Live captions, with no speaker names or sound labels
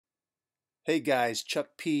Hey guys, Chuck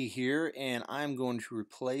P here, and I'm going to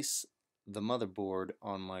replace the motherboard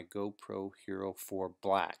on my GoPro Hero 4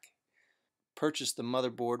 Black. Purchased the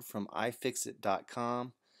motherboard from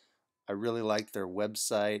Ifixit.com. I really liked their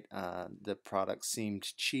website. The product seemed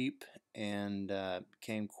cheap and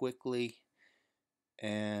came quickly.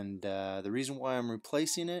 And the reason why I'm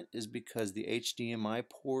replacing it is because the HDMI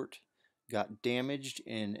port got damaged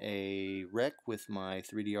in a wreck with my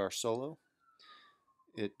 3DR Solo.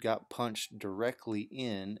 It got punched directly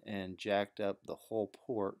in and jacked up the whole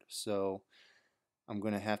port, so I'm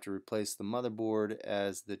going to have to replace the motherboard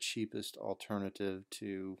as the cheapest alternative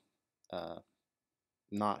to uh,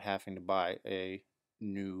 not having to buy a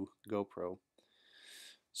new GoPro.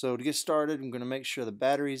 So to get started, I'm going to make sure the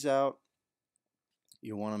battery's out.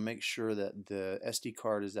 You want to make sure that the SD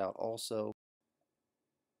card is out also.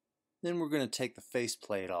 Then we're going to take the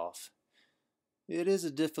faceplate off. It is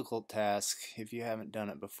a difficult task if you haven't done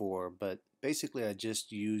it before, but basically I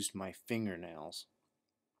just used my fingernails.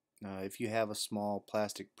 If you have a small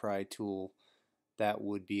plastic pry tool, that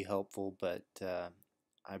would be helpful, but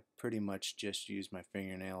I pretty much just use my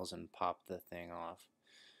fingernails and pop the thing off.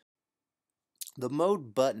 The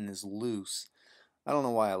mode button is loose. I don't know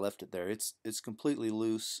why I left it there. It's completely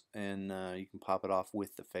loose, and you can pop it off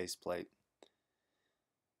with the faceplate.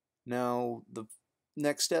 Now the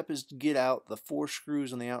next step is to get out the 4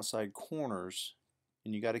 screws on the outside corners,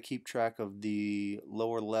 and you got to keep track of the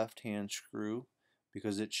lower left hand screw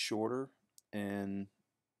because it's shorter, and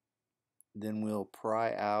then we'll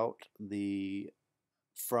pry out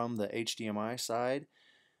from the HDMI side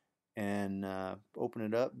and open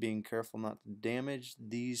it up, being careful not to damage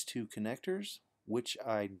these 2 connectors, which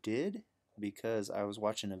I did because I was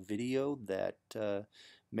watching a video that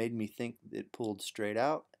made me think it pulled straight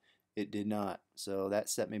out. It did not, so that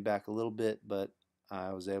set me back a little bit, but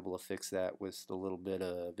I was able to fix that with a little bit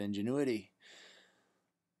of ingenuity.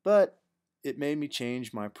 But it made me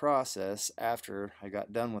change my process after I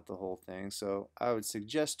got done with the whole thing, so I would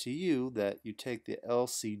suggest to you that you take the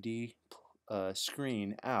LCD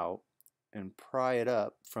screen out and pry it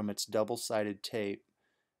up from its double-sided tape.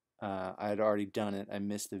 I had already done it. I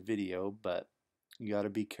missed the video, but you got to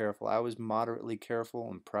be careful. I was moderately careful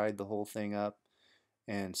and pried the whole thing up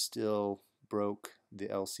and still broke the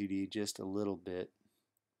LCD just a little bit.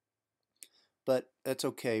 But that's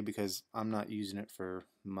okay because I'm not using it for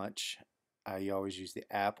much. I always use the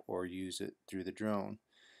app or use it through the drone.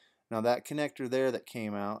 Now that connector there that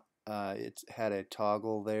came out, it had a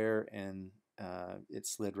toggle there, and it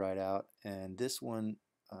slid right out. And this one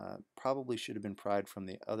probably should have been pried from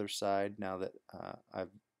the other side now that I've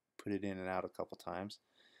put it in and out a couple times.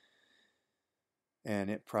 And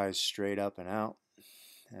it pries straight up and out,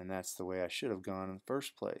 and that's the way I should have gone in the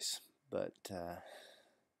first place, but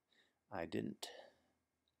I didn't.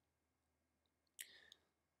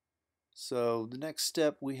 So the next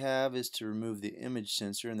step we have is to remove the image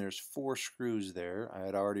sensor, and there's 4 screws there. I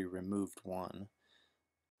had already removed one.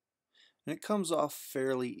 And it comes off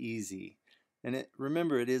fairly easy. And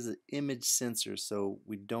remember, it is an image sensor, so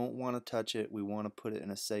we don't want to touch it. We want to put it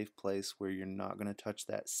in a safe place where you're not going to touch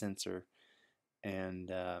that sensor.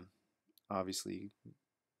 And obviously,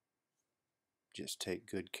 just take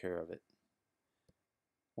good care of it.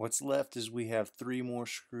 What's left is we have 3 more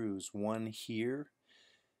screws. One here,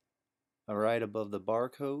 right above the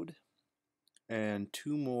barcode, and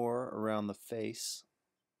 2 more around the face,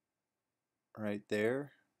 right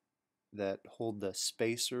there, that hold the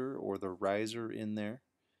spacer or the riser in there,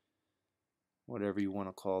 whatever you want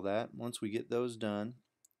to call that. Once we get those done,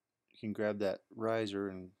 you can grab that riser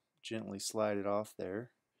and gently slide it off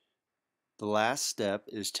there. The last step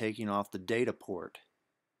is taking off the data port.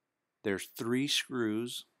 There's 3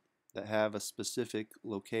 screws that have a specific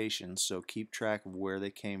location, so keep track of where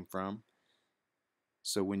they came from,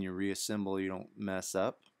 so when you reassemble you don't mess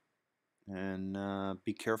up. And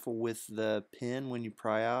be careful with the pin when you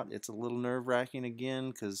pry out. It's a little nerve-wracking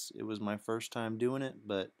again because it was my first time doing it,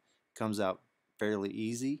 but it comes out fairly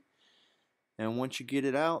easy. And once you get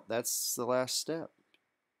it out, that's the last step.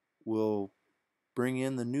 We'll bring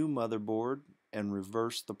in the new motherboard and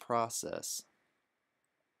reverse the process.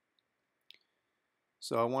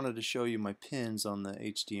 So I wanted to show you my pins on the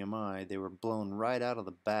HDMI. They were blown right out of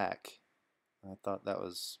the back. I thought that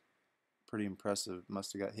was pretty impressive.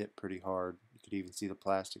 Must have got hit pretty hard. You could even see the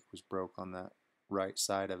plastic was broke on that right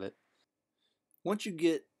side of it. Once you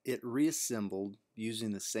get it reassembled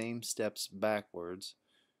using the same steps backwards,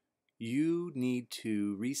 you need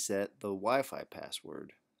to reset the Wi-Fi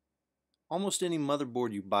password. Almost any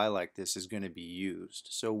motherboard you buy like this is going to be used.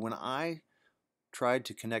 So when I tried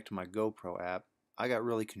to connect to my GoPro app, I got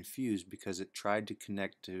really confused because it tried to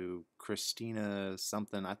connect to Christina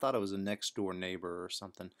something. I thought it was a next door neighbor or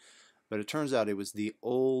something, but it turns out it was the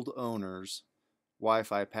old owner's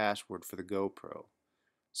Wi-Fi password for the GoPro.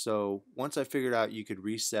 So once I figured out you could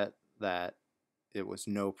reset that, it was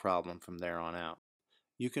no problem from there on out.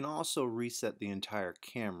 You can also reset the entire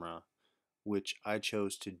camera, which I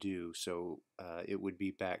chose to do, so it would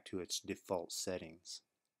be back to its default settings.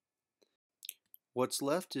 What's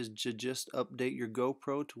left is to just update your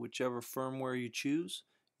GoPro to whichever firmware you choose.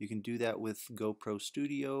 You can do that with GoPro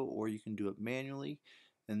Studio, or you can do it manually,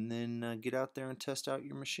 and then get out there and test out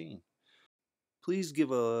your machine. Please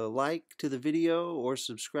give a like to the video or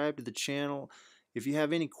subscribe to the channel. If you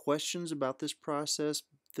have any questions about this process,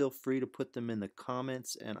 feel free to put them in the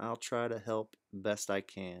comments and I'll try to help best I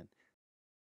can.